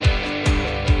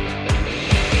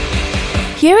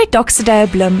Here at Doxa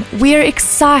Bloem, we are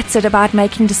excited about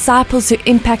making disciples who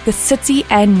impact the city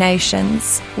and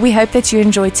nations. We hope that you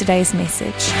enjoyed today's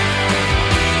message.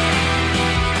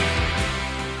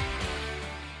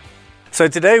 So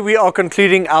today we are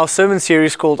concluding our sermon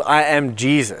series called I Am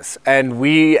Jesus, and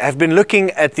we have been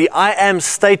looking at the I Am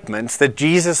statements that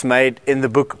Jesus made in the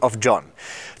book of John.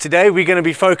 Today we're going to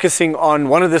be focusing on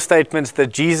one of the statements that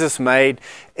Jesus made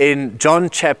in John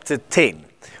chapter 10,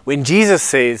 when Jesus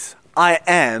says, I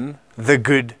am the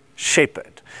good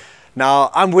shepherd. Now,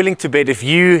 I'm willing to bet if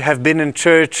you have been in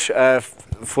church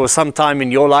for some time in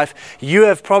your life, you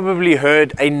have probably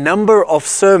heard a number of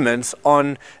sermons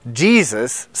on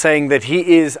Jesus saying that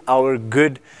he is our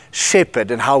good shepherd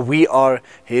and how we are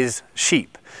his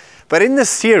sheep. But in this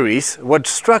series, what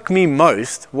struck me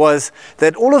most was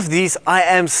that all of these I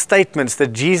am statements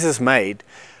that Jesus made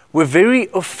were very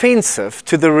offensive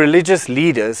to the religious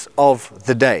leaders of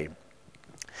the day.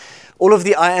 All of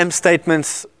the I am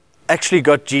statements actually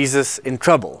got Jesus in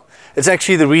trouble. It's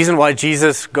actually the reason why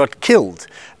Jesus got killed.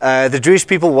 The Jewish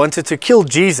people wanted to kill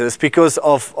Jesus because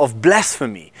of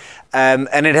blasphemy.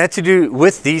 And it had to do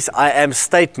with these I am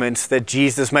statements that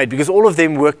Jesus made, because all of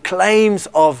them were claims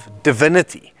of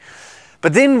divinity.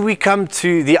 But then we come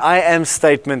to the I am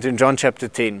statement in John chapter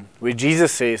 10, where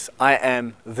Jesus says, I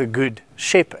am the good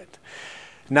shepherd.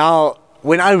 Now,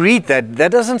 when I read that,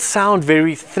 that doesn't sound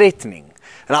very threatening.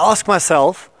 And I ask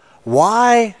myself,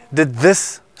 why did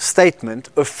this statement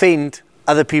offend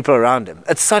other people around him?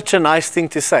 It's such a nice thing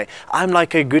to say. I'm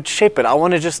like a good shepherd. I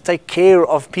want to just take care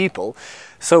of people.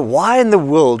 So why in the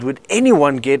world would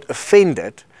anyone get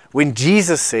offended when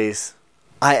Jesus says,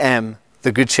 I am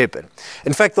the good shepherd?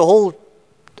 In fact, the whole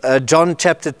John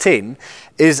chapter 10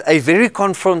 is a very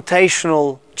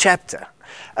confrontational chapter.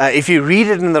 If you read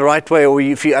it in the right way, or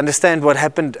if you understand what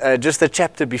happened just the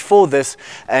chapter before this,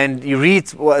 and you read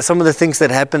some of the things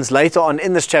that happens later on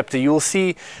in this chapter, you'll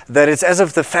see that it's as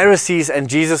if the Pharisees and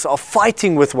Jesus are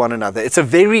fighting with one another. It's a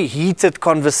very heated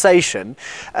conversation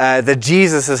that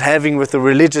Jesus is having with the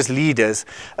religious leaders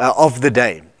of the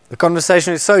day. The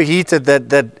conversation is so heated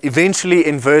that eventually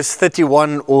in verse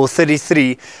 31 or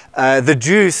 33, the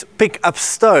Jews pick up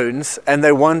stones and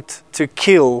they want to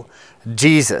kill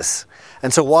Jesus.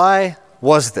 And so why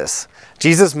was this?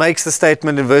 Jesus makes the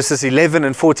statement in verses 11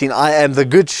 and 14, I am the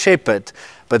good shepherd,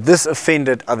 but this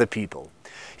offended other people.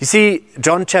 You see,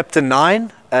 John chapter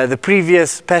 9, the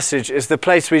previous passage, is the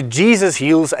place where Jesus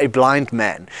heals a blind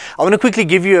man. I want to quickly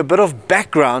give you a bit of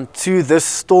background to this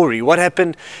story, what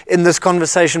happened in this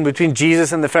conversation between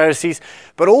Jesus and the Pharisees,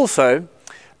 but also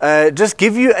just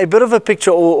give you a bit of a picture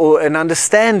or an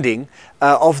understanding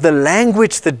of the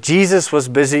language that Jesus was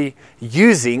busy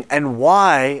using and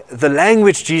why the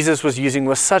language Jesus was using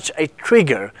was such a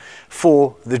trigger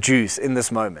for the Jews in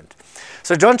this moment.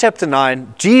 So John chapter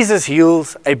 9, Jesus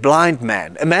heals a blind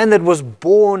man, a man that was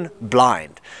born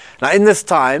blind. Now in this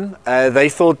time, they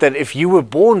thought that if you were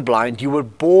born blind, you were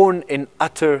born in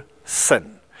utter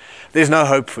sin. There's no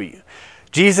hope for you.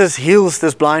 Jesus heals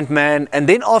this blind man, and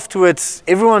then afterwards,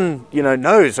 everyone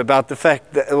knows about the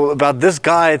fact that, about this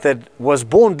guy that was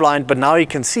born blind, but now he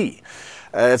can see.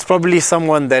 It's probably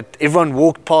someone that everyone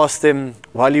walked past him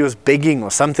while he was begging or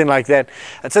something like that.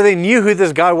 And so they knew who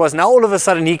this guy was. Now all of a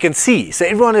sudden he can see. So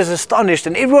everyone is astonished,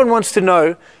 and everyone wants to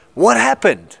know what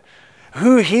happened.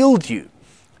 Who healed you?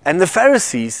 And the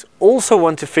Pharisees also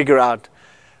want to figure out,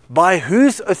 by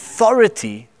whose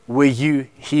authority were you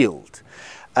healed?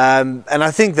 And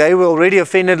I think they were already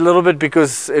offended a little bit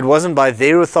because it wasn't by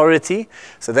their authority.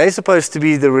 So they're supposed to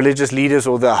be the religious leaders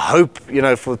or the hope,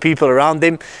 for people around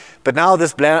them. But now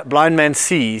this blind man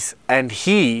sees, and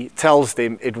he tells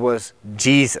them it was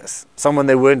Jesus, someone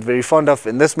they weren't very fond of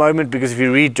in this moment, because if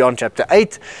you read John chapter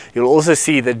 8, you'll also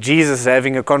see that Jesus is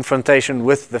having a confrontation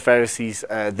with the Pharisees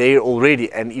there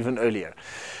already and even earlier.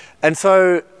 And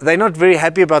so they're not very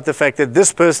happy about the fact that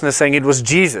this person is saying it was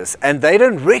Jesus, and they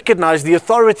don't recognize the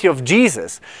authority of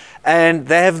Jesus. And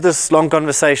they have this long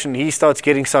conversation. He starts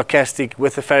getting sarcastic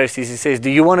with the Pharisees. He says,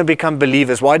 do you want to become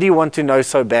believers? Why do you want to know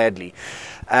so badly?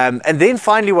 And then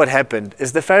finally what happened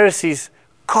is the Pharisees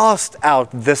cast out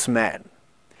this man.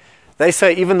 They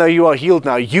say, even though you are healed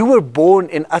now, you were born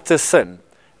in utter sin,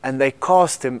 and they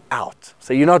cast him out.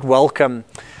 So you're not welcome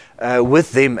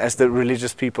with them as the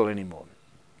religious people anymore.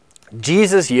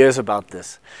 Jesus hears about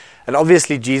this, and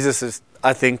obviously Jesus is,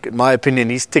 I think, in my opinion,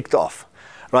 he's ticked off,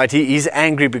 right? He's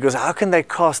angry because how can they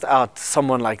cast out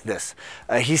someone like this?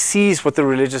 He sees what the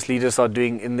religious leaders are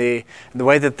doing in the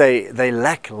way that they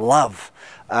lack love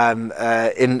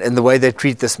in the way they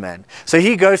treat this man. So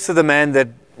he goes to the man that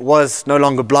was no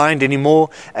longer blind anymore,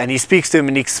 and he speaks to him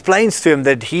and he explains to him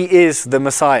that he is the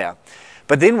Messiah.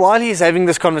 But then while he's having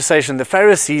this conversation, the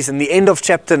Pharisees, in the end of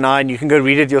chapter 9, you can go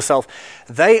read it yourself,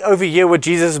 they overhear what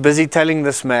Jesus is busy telling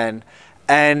this man,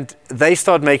 and they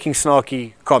start making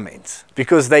snarky comments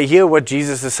because they hear what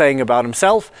Jesus is saying about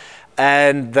himself,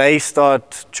 and they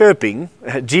start chirping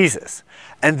Jesus.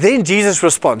 And then Jesus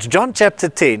responds. John chapter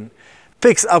 10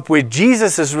 picks up where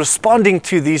Jesus is responding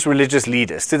to these religious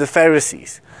leaders, to the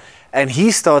Pharisees, and he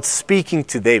starts speaking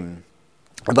to them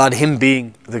about him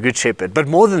being the good shepherd. But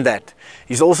more than that,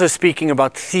 he's also speaking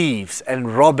about thieves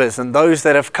and robbers and those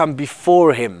that have come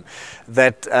before him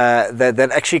that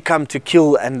actually come to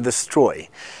kill and destroy.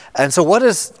 And so what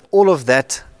is all of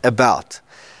that about?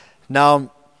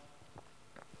 Now,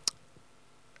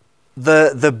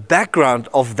 the background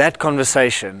of that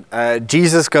conversation,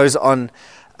 Jesus goes on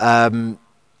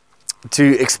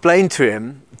to explain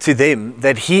to them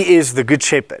that he is the good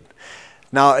shepherd.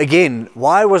 Now again,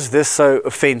 why was this so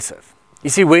offensive? You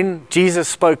see, when Jesus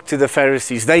spoke to the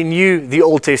Pharisees, they knew the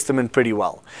Old Testament pretty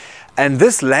well. And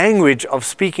this language of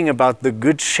speaking about the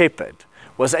good shepherd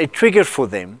was a trigger for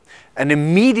them. And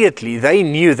immediately they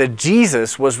knew that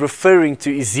Jesus was referring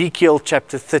to Ezekiel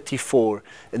chapter 34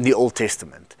 in the Old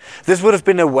Testament. This would have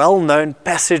been a well-known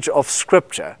passage of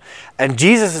scripture. And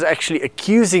Jesus is actually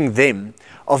accusing them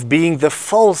of being the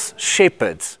false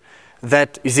shepherds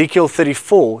that Ezekiel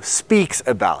 34 speaks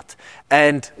about.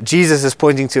 And Jesus is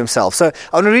pointing to himself. So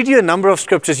I want to read you a number of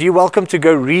scriptures. You're welcome to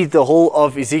go read the whole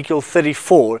of Ezekiel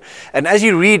 34. And as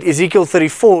you read Ezekiel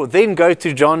 34, then go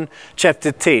to John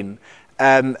chapter 10.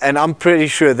 And I'm pretty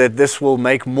sure that this will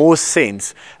make more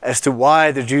sense as to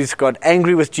why the Jews got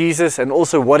angry with Jesus and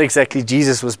also what exactly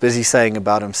Jesus was busy saying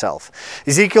about himself.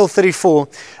 Ezekiel 34,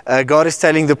 God is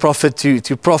telling the prophet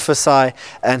to prophesy,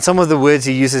 and some of the words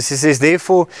he uses, he says,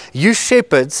 "Therefore, you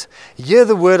shepherds, hear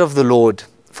the word of the Lord."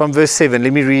 From verse 7,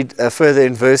 let me read further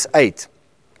in verse 8.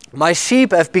 "My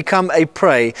sheep have become a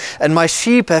prey, and my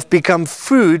sheep have become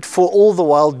food for all the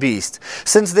wild beasts,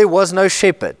 since there was no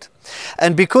shepherd.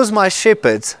 And because my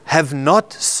shepherds have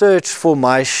not searched for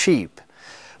my sheep,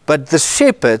 but the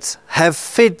shepherds have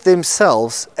fed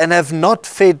themselves and have not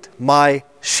fed my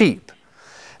sheep.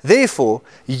 Therefore,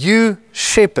 you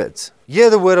shepherds, hear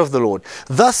the word of the Lord.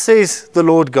 Thus says the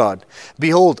Lord God,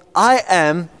 behold, I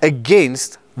am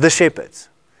against the shepherds."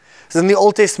 So in the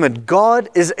Old Testament, God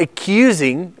is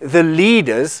accusing the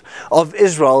leaders of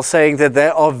Israel, saying that they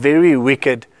are very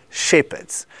wicked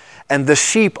shepherds. And the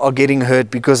sheep are getting hurt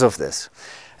because of this.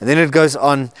 And then it goes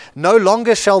on, "No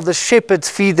longer shall the shepherds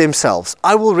feed themselves.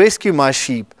 I will rescue my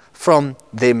sheep from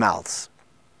their mouths."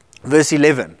 Verse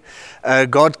 11,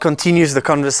 God continues the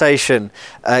conversation,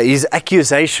 his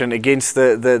accusation against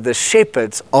the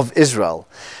shepherds of Israel.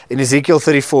 In Ezekiel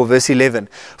 34, verse 11,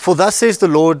 "For thus says the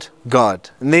Lord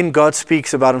God," and then God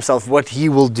speaks about himself, what he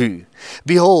will do.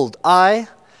 "Behold, I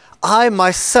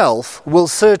myself will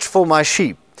search for my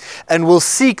sheep, and will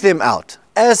seek them out,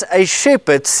 as a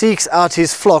shepherd seeks out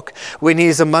his flock when he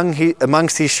is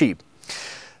amongst his sheep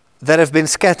that have been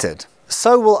scattered.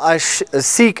 So will I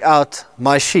seek out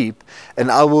my sheep, and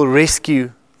I will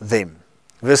rescue them."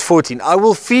 Verse 14, "I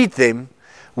will feed them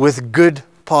with good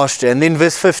pasture." And then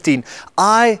verse 15,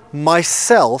 "I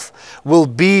myself will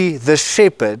be the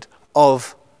shepherd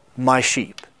of my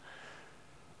sheep."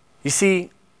 You see,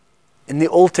 in the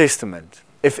Old Testament,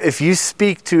 If you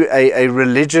speak to a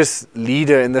religious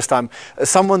leader in this time,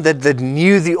 someone that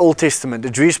knew the Old Testament,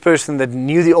 a Jewish person that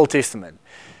knew the Old Testament,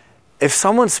 if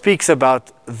someone speaks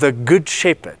about the good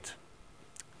shepherd,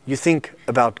 you think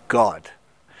about God.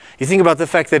 You think about the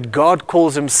fact that God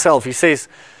calls himself. He says,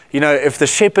 if the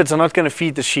shepherds are not going to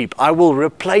feed the sheep, I will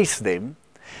replace them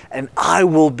and I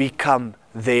will become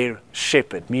their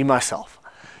shepherd, me, myself.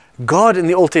 God in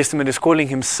the Old Testament is calling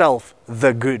himself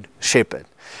the good shepherd.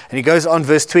 And he goes on,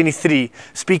 verse 23,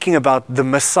 speaking about the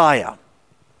Messiah.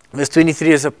 Verse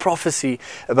 23 is a prophecy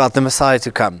about the Messiah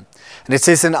to come. And it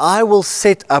says, "And I will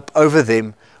set up over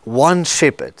them one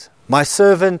shepherd, my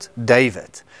servant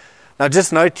David." Now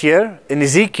just note here, in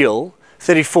Ezekiel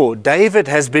 34, David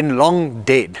has been long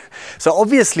dead. So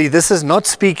obviously this is not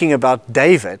speaking about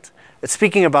David, it's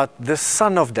speaking about the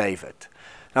son of David.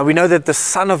 Now we know that the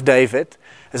son of David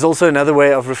is also another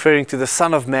way of referring to the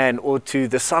Son of Man or to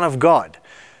the Son of God,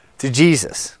 to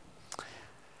Jesus.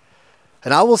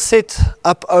 "And I will set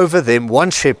up over them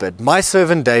one shepherd, my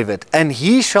servant David, and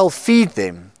he shall feed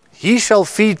them. He shall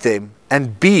feed them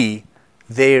and be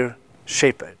their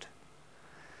shepherd."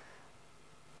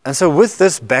 And so with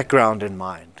this background in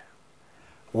mind,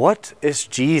 what is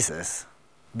Jesus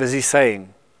busy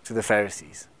saying to the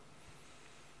Pharisees?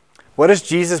 What is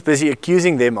Jesus busy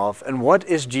accusing them of? And what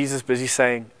is Jesus busy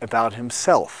saying about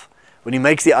himself? When he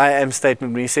makes the I am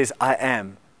statement, when he says, "I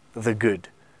am the good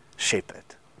shepherd.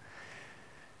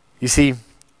 You see,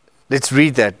 let's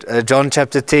read that. John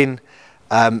chapter 10,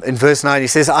 in verse 9, he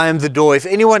says, I am the door. If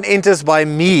anyone enters by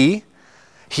me,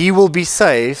 he will be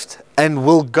saved and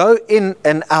will go in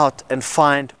and out and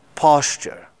find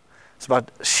pasture. It's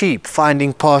about sheep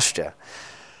finding pasture.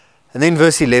 And then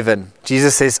verse 11,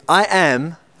 Jesus says, I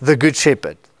am the good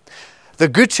shepherd. The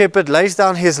good shepherd lays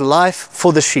down his life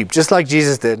for the sheep, just like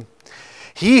Jesus did.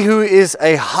 He who is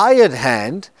a hired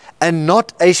hand and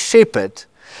not a shepherd,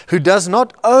 who does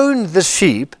not own the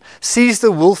sheep, sees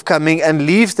the wolf coming and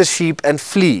leaves the sheep and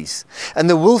flees. And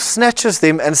the wolf snatches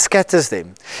them and scatters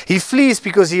them. He flees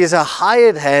because he is a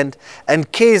hired hand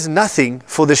and cares nothing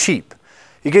for the sheep.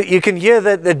 You can hear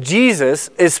that Jesus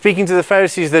is speaking to the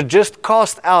Pharisees that just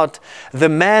cast out the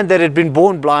man that had been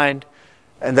born blind,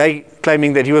 and they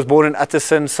claiming that he was born in utter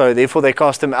sin, so therefore they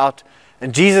cast him out.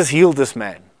 And Jesus healed this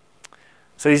man.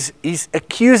 So he's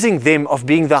accusing them of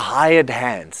being the hired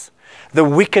hands, the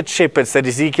wicked shepherds that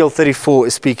Ezekiel 34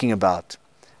 is speaking about.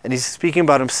 And he's speaking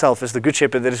about himself as the good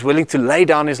shepherd that is willing to lay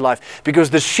down his life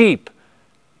because the sheep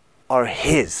are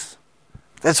his.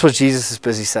 That's what Jesus is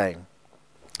busy saying.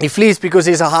 He flees because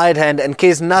he's a hired hand and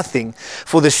cares nothing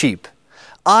for the sheep.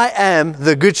 I am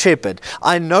the good shepherd.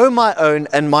 I know my own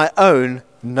and my own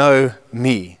know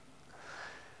me.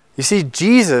 You see,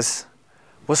 Jesus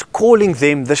was calling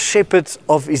them the shepherds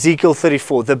of Ezekiel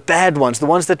 34, the bad ones, the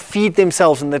ones that feed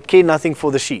themselves and that care nothing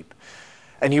for the sheep.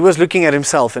 And he was looking at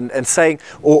himself and saying,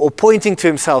 or pointing to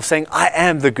himself, saying, I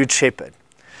am the good shepherd.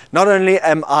 Not only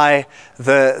am I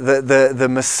the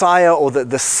Messiah or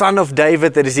the son of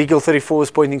David that Ezekiel 34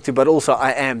 is pointing to, but also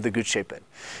I am the good shepherd.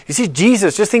 You see,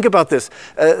 Jesus, just think about this.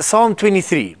 Psalm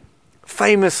 23,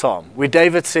 famous psalm, where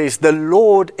David says, the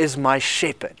Lord is my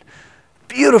shepherd.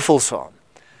 Beautiful psalm.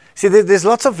 See, there's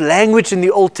lots of language in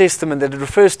the Old Testament that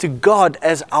refers to God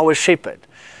as our shepherd.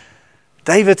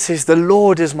 David says, the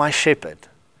Lord is my shepherd.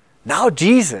 Now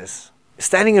Jesus is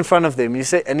standing in front of them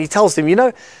and he tells them, you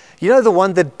know the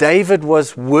one that David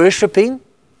was worshipping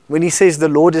when he says, the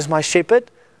Lord is my shepherd?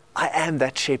 I am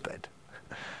that shepherd.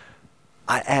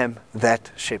 I am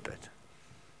that shepherd.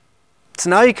 So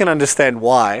now you can understand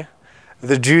why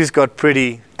the Jews got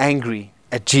pretty angry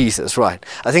at Jesus, right?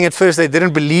 I think at first they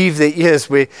didn't believe their ears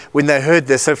when they heard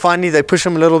this. So finally they push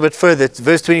him a little bit further. It's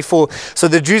verse 24. So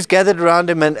the Jews gathered around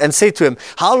him and said to him,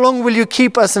 how long will you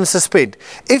keep us in suspense?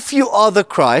 If you are the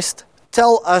Christ,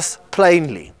 tell us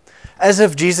plainly. As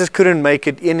if Jesus couldn't make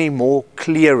it any more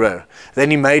clearer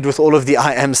than he made with all of the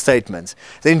I am statements.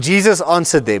 Then Jesus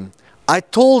answered them, I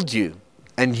told you,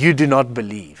 and you do not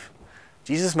believe.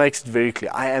 Jesus makes it very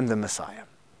clear. I am the Messiah.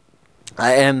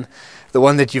 I am the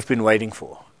one that you've been waiting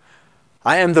for.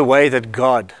 I am the way that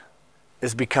God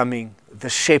is becoming the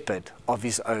shepherd of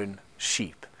his own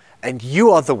sheep. And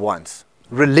you are the ones,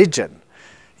 religion,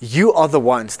 you are the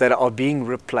ones that are being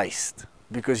replaced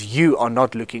because you are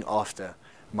not looking after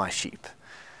my sheep.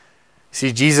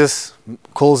 See, Jesus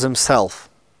calls himself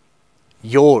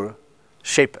your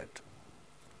shepherd.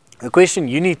 The question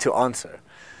you need to answer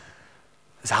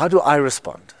is, how do I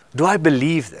respond? Do I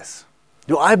believe this?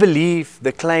 Do I believe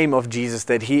the claim of Jesus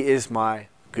that he is my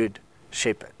good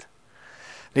shepherd?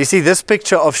 You see, this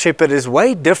picture of shepherd is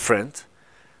way different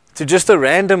to just a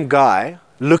random guy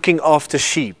looking after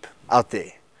sheep out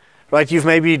there. Right, you've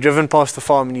maybe driven past the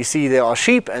farm and you see there are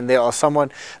sheep and there's someone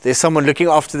looking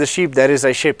after the sheep. That is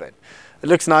a shepherd. It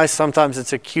looks nice. Sometimes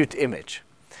it's a cute image.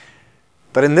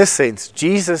 But in this sense,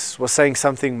 Jesus was saying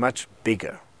something much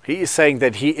bigger. He is saying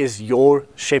that he is your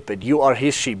shepherd. You are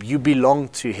his sheep. You belong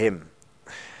to him.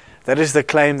 That is the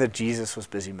claim that Jesus was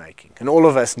busy making. And all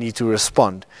of us need to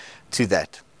respond to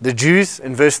that. The Jews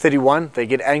in verse 31, they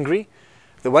get angry.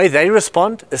 The way they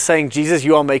respond is saying, Jesus,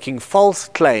 you are making false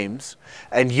claims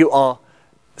and you are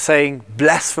saying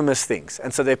blasphemous things.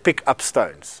 And so they pick up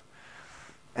stones.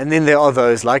 And then there are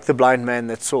those, like the blind man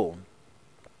that saw,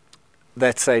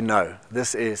 that say, no,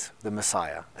 this is the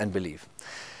Messiah, and believe.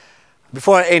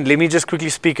 Before I end, let me just quickly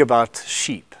speak about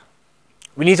sheep.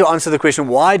 We need to answer the question,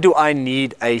 why do I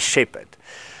need a shepherd?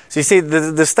 So you see,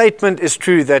 the statement is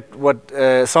true that what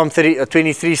Psalm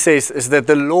 23 says is that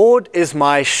the Lord is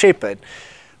my shepherd.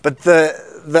 But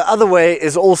the other way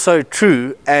is also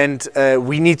true, and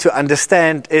we need to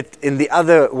understand it in the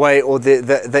other way, or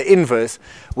the inverse,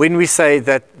 when we say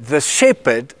that the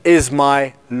shepherd is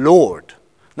my Lord.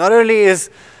 Not only is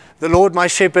the Lord my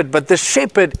shepherd, but the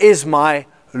shepherd is my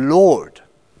Lord.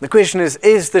 The question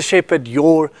is the shepherd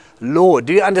your Lord?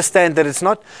 Do you understand that it's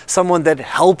not someone that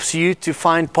helps you to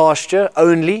find pasture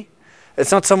only?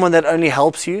 It's not someone that only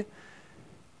helps you.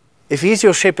 If he's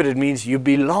your shepherd, it means you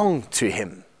belong to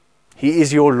him. He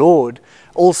is your Lord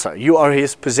also. You are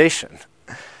His possession.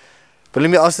 But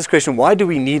let me ask this question, why do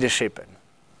we need a shepherd?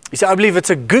 You see, I believe it's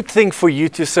a good thing for you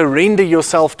to surrender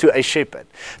yourself to a shepherd,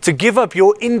 to give up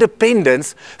your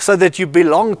independence so that you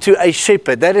belong to a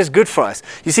shepherd. That is good for us.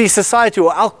 You see, society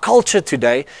or our culture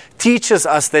today teaches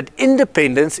us that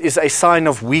independence is a sign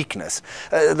of weakness.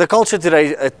 The culture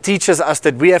today teaches us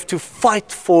that we have to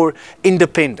fight for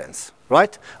independence,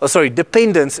 right?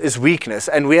 Dependence is weakness,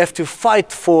 and we have to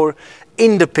fight for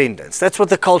independence. That's what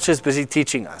the culture is busy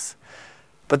teaching us.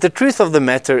 But the truth of the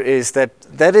matter is that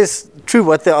is true.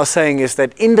 What they are saying is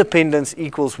that independence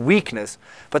equals weakness.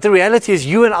 But the reality is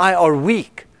you and I are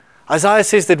weak. Isaiah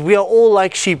says that we are all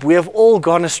like sheep. We have all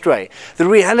gone astray. The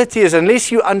reality is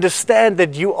unless you understand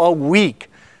that you are weak,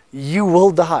 you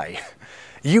will die.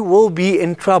 You will be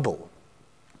in trouble.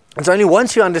 It's only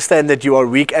once you understand that you are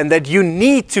weak and that you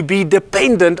need to be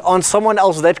dependent on someone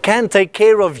else that can take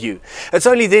care of you. It's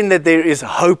only then that there is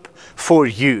hope for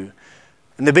you.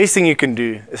 And the best thing you can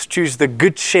do is choose the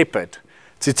good shepherd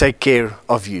to take care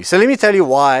of you. So let me tell you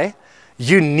why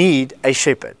you need a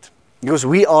shepherd. Because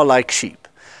we are like sheep.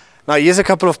 Now here's a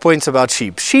couple of points about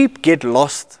sheep. Sheep get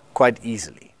lost quite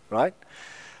easily, right?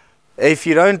 If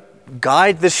you don't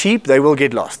guide the sheep, they will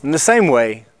get lost. In the same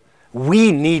way,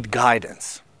 we need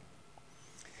guidance.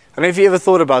 I don't know if you ever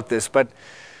thought about this, but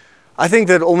I think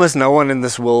that almost no one in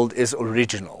this world is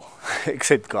original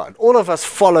except God. All of us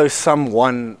follow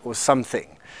someone or something.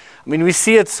 I mean, we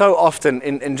see it so often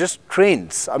in just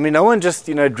trends. I mean, no one just,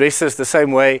 dresses the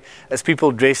same way as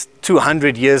people dressed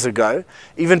 200 years ago.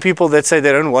 Even people that say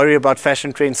they don't worry about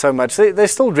fashion trends so much, they're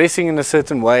still dressing in a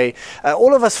certain way.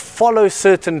 All of us follow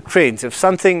certain trends. If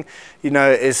something,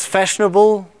 is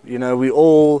fashionable, we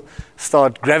all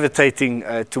start gravitating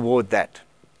toward that.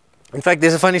 In fact,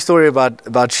 there's a funny story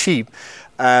about sheep.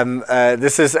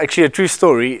 This is actually a true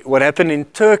story. What happened in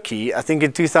Turkey, I think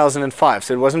in 2005,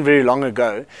 so it wasn't very long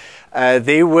ago,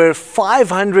 there were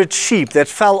 500 sheep that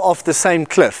fell off the same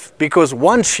cliff because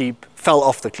one sheep fell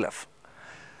off the cliff.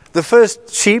 The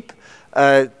first sheep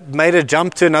made a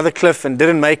jump to another cliff and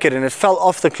didn't make it, and it fell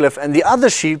off the cliff, and the other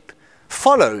sheep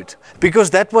followed because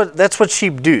that's what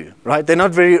sheep do, right? They're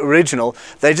not very original.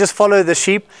 They just follow the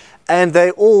sheep, and they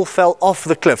all fell off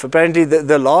the cliff. Apparently,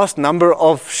 the last number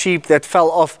of sheep that fell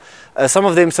off, some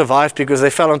of them survived because they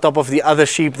fell on top of the other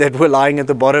sheep that were lying at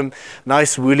the bottom.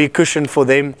 Nice woolly cushion for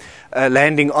them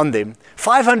landing on them.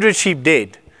 500 sheep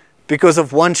dead because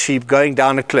of one sheep going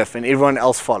down a cliff and everyone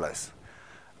else follows.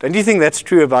 Don't you think that's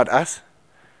true about us?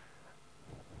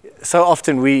 So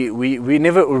often we're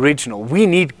never original. We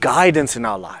need guidance in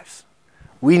our lives.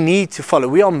 We need to follow.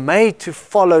 We are made to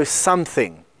follow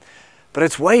something. But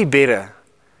it's way better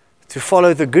to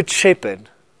follow the good shepherd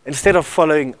instead of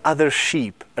following other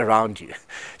sheep around you.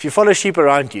 If you follow sheep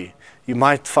around you, you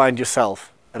might find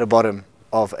yourself at the bottom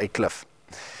of a cliff.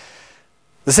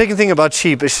 The second thing about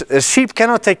sheep is sheep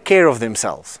cannot take care of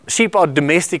themselves. Sheep are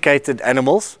domesticated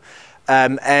animals,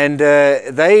 and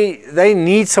they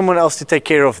need someone else to take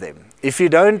care of them. If you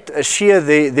don't shear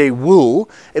their wool,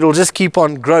 it'll just keep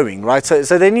on growing, right? So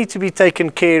they need to be taken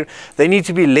care. They need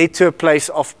to be led to a place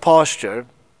of pasture.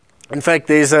 In fact,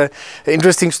 there's an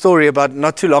interesting story about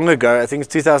not too long ago, I think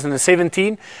it's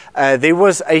 2017, there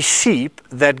was a sheep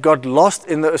that got lost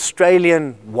in the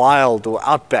Australian wild or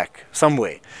outback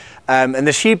somewhere. And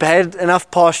the sheep had enough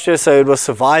pasture, so it was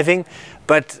surviving,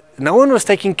 but no one was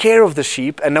taking care of the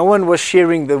sheep, and no one was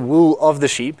shearing the wool of the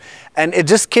sheep, and it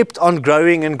just kept on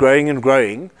growing and growing and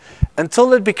growing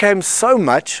until it became so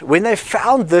much. When they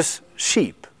found this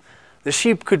sheep, the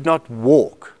sheep could not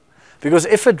walk, because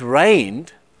if it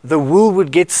rained, the wool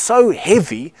would get so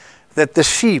heavy that the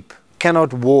sheep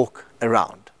cannot walk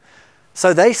around.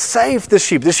 So they saved the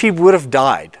sheep. The sheep would have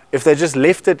died if they just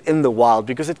left it in the wild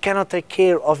because it cannot take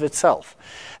care of itself.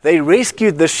 They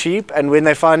rescued the sheep, and when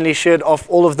they finally sheared off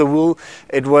all of the wool,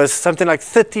 it was something like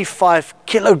 35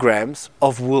 kilograms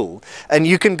of wool. And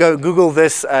you can go Google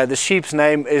this. The sheep's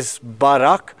name is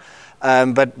Barak,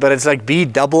 but it's like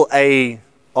Barack,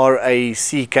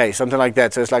 something like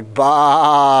that. So it's like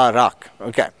Barak.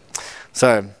 Okay.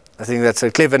 So I think that's a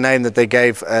clever name that they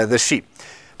gave the sheep.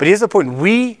 But here's the point.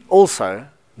 We also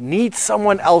need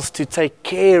someone else to take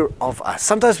care of us.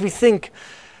 Sometimes we think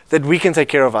that we can take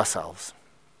care of ourselves.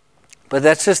 But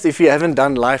that's just if you haven't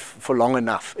done life for long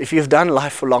enough. If you've done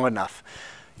life for long enough,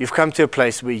 you've come to a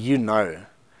place where you know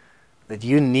that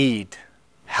you need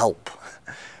help.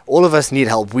 All of us need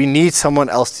help. We need someone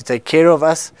else to take care of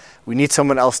us. We need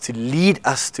someone else to lead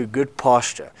us to good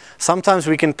pasture. Sometimes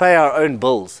we can pay our own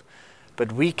bills,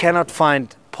 but we cannot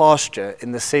find pasture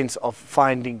in the sense of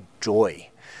finding joy.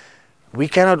 we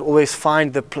cannot always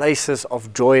find the places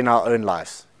of joy in our own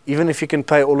lives. Even if you can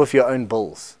pay all of your own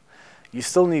bills, you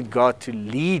still need God to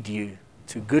lead you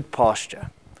to good pasture,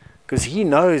 because He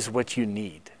knows what you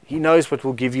need. He knows what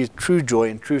will give you true joy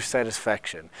and true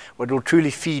satisfaction, what will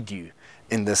truly feed you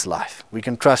in this life. We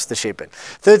can trust the shepherd.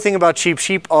 Third thing about sheep,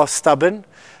 sheep are stubborn.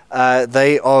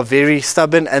 They are very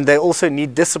stubborn, and they also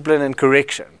need discipline and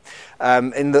correction.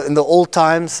 In the old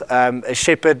times, a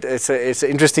shepherd, it's an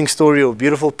interesting story or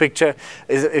beautiful picture,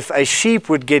 is if a sheep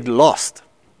would get lost,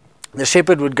 the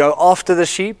shepherd would go after the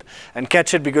sheep and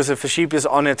catch it, because if a sheep is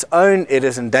on its own, it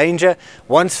is in danger.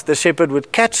 Once the shepherd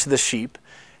would catch the sheep,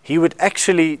 he would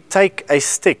actually take a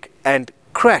stick and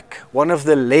crack one of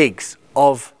the legs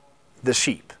of the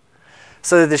sheep,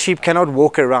 so that the sheep cannot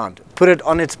walk around. Put it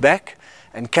on its back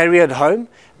and carry it home.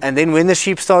 And then when the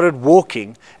sheep started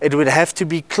walking, it would have to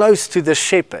be close to the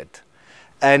shepherd.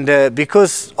 And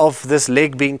because of this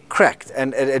leg being cracked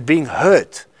and it being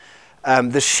hurt,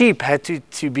 the sheep had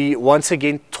to be once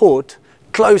again taught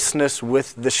closeness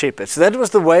with the shepherd. So that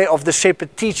was the way of the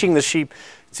shepherd teaching the sheep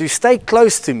to stay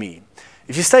close to me.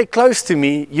 If you stay close to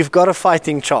me, you've got a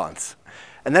fighting chance.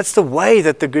 And that's the way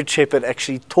that the good shepherd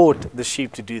actually taught the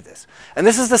sheep to do this. And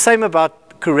this is the same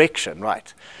about correction,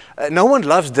 right? No one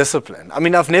loves discipline. I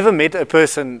mean, I've never met a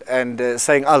person and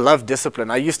saying, I love discipline.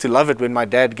 I used to love it when my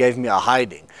dad gave me a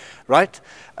hiding, right?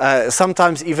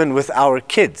 Sometimes even with our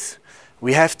kids,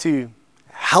 we have to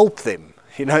help them,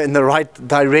 in the right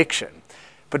direction.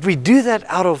 But we do that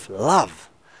out of love.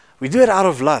 We do it out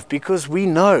of love because we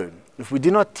know if we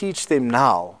do not teach them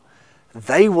now,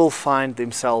 they will find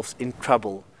themselves in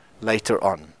trouble later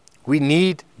on. We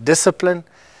need discipline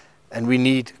and we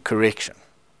need correction.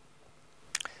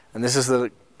 And this is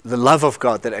the love of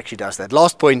God that actually does that.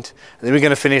 Last point, and then we're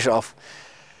going to finish off,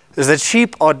 is that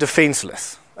sheep are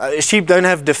defenseless. Sheep don't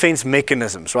have defense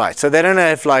mechanisms, right? So they don't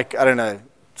have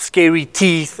scary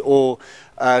teeth or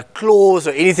claws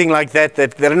or anything like that.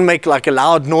 That they don't make like a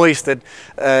loud noise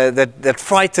that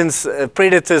frightens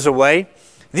predators away.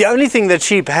 The only thing that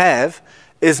sheep have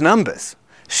is numbers.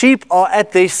 Sheep are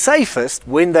at their safest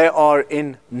when they are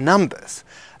in numbers.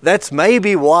 That's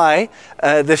maybe why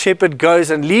the shepherd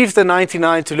goes and leaves the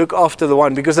 99 to look after the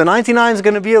one, because the 99 is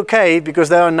going to be okay because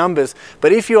they are numbers.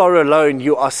 But if you are alone,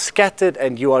 you are scattered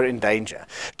and you are in danger.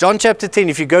 John chapter 10,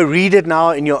 if you go read it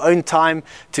now in your own time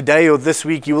today or this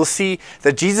week, you will see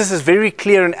that Jesus is very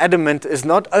clear and adamant. Is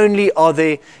not only are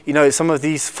there, some of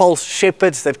these false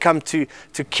shepherds that come to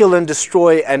kill and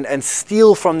destroy and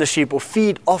steal from the sheep or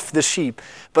feed off the sheep,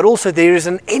 but also there is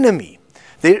an enemy.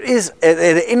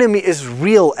 The enemy is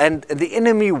real, and the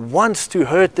enemy wants to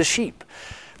hurt the sheep.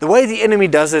 The way the enemy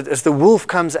does it is the wolf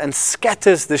comes and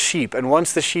scatters the sheep, and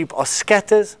once the sheep are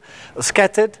scattered,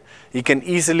 he can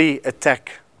easily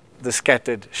attack the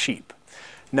scattered sheep.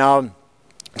 Now,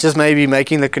 just maybe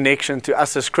making the connection to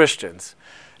us as Christians,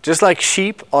 just like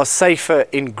sheep are safer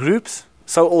in groups,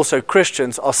 so also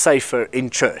Christians are safer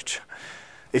in church.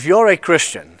 If you're a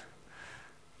Christian,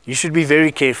 you should be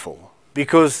very careful,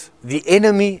 because the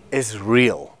enemy is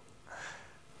real.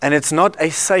 And it's not a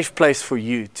safe place for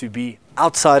you to be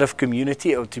outside of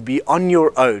community or to be on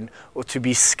your own or to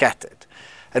be scattered.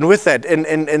 And with that,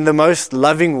 in the most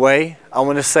loving way, I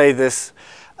want to say this.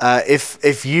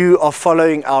 If you are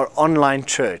following our online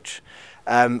church,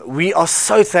 we are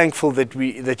so thankful that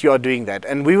you are doing that.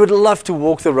 And we would love to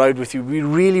walk the road with you. We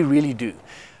really, really do.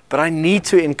 But I need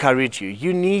to encourage you.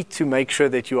 You need to make sure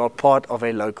that you are part of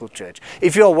a local church.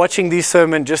 If you are watching this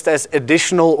sermon just as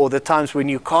additional or the times when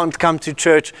you can't come to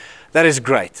church, that is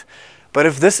great. But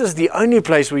if this is the only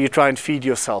place where you try and feed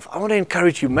yourself, I want to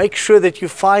encourage you. Make sure that you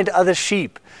find other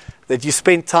sheep, that you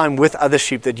spend time with other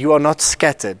sheep, that you are not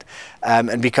scattered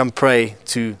and become prey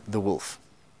to the wolf.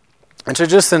 And so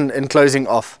just in closing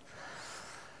off,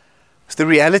 the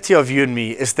reality of you and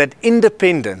me is that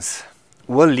independence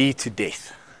will lead to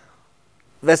death.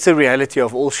 That's the reality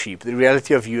of all sheep. The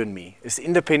reality of you and me is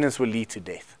independence will lead to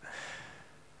death.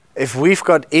 If we've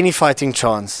got any fighting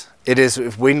chance, it is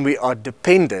when we are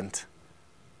dependent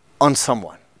on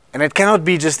someone. And it cannot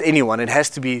be just anyone. It has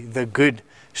to be the good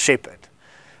shepherd.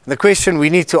 The question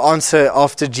we need to answer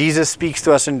after Jesus speaks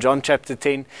to us in John chapter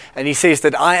 10, and he says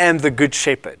that I am the good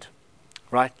shepherd,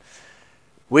 right?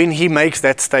 When he makes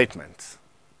that statement,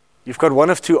 you've got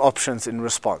one of two options in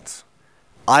response.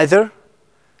 Either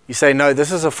you say, no,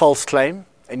 this is a false claim,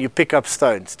 and you pick up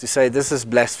stones to say, this is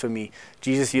blasphemy.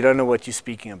 Jesus, you don't know what you're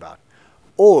speaking about.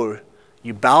 Or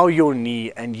you bow your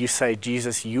knee and you say,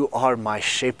 Jesus, you are my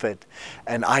shepherd,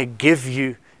 and I give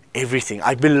you everything.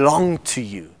 I belong to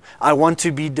you. I want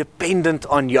to be dependent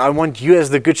on you. I want you as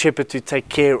the good shepherd to take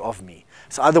care of me.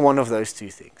 It's either one of those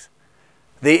two things.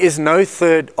 There is no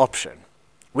third option.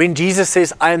 When Jesus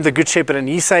says, I am the good shepherd, and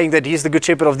he's saying that he's the good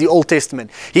shepherd of the Old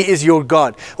Testament, he is your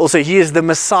God. Also, he is the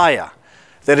Messiah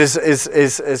that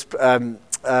is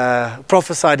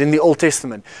prophesied in the Old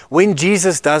Testament. When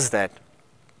Jesus does that,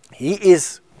 he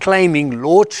is claiming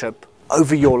lordship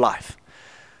over your life.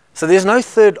 So there's no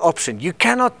third option. You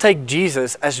cannot take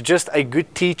Jesus as just a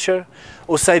good teacher,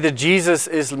 or say that Jesus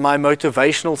is my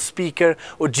motivational speaker,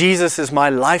 or Jesus is my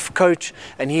life coach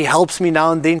and he helps me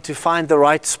now and then to find the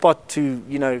right spot to,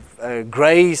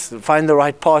 graze, find the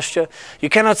right pasture. You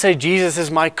cannot say Jesus is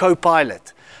my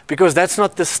co-pilot, because that's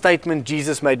not the statement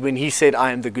Jesus made when he said,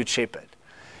 I am the good shepherd.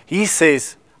 He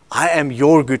says, I am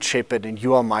your good shepherd and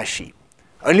you are my sheep.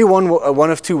 Only one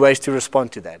of two ways to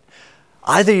respond to that.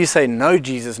 Either you say, no,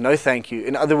 Jesus, no thank you.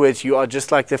 In other words, you are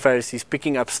just like the Pharisees,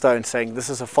 picking up stones, saying,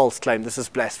 this is a false claim, this is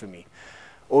blasphemy.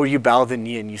 Or you bow the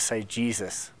knee and you say,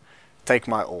 Jesus, take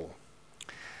my all.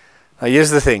 Now here's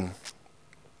the thing.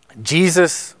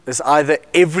 Jesus is either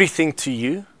everything to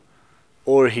you,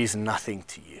 or he's nothing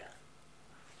to you.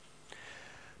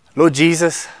 Lord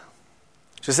Jesus,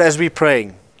 just as we're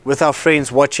praying with our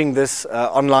friends watching this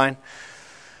online,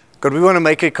 God, we want to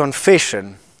make a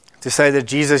confession to say that,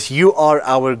 Jesus, you are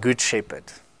our good shepherd.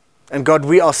 And God,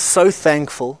 we are so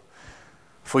thankful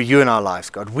for you in our lives,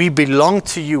 God. We belong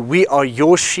to you. We are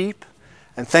your sheep.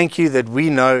 And thank you that we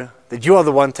know that you are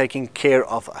the one taking care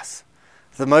of us.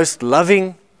 The most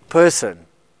loving person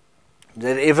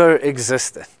that ever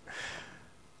existed,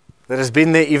 that has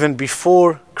been there even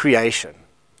before creation.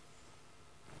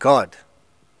 God,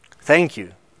 thank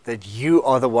you that you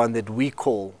are the one that we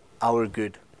call our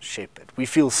good shepherd. We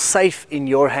feel safe in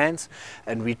your hands,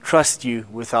 and we trust you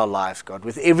with our lives, God.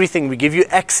 With everything, we give you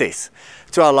access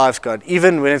to our lives, God,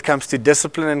 even when it comes to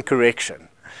discipline and correction.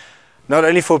 Not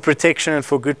only for protection and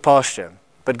for good pasture,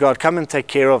 but God, come and take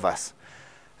care of us.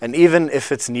 And even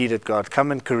if it's needed, God,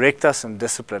 come and correct us and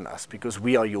discipline us, because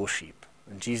we are your sheep.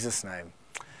 In Jesus' name,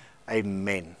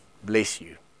 amen. Bless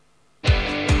you.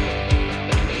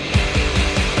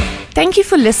 Thank you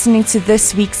for listening to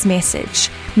this week's message.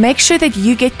 Make sure that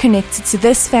you get connected to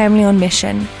this family on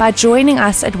mission by joining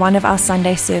us at one of our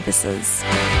Sunday services.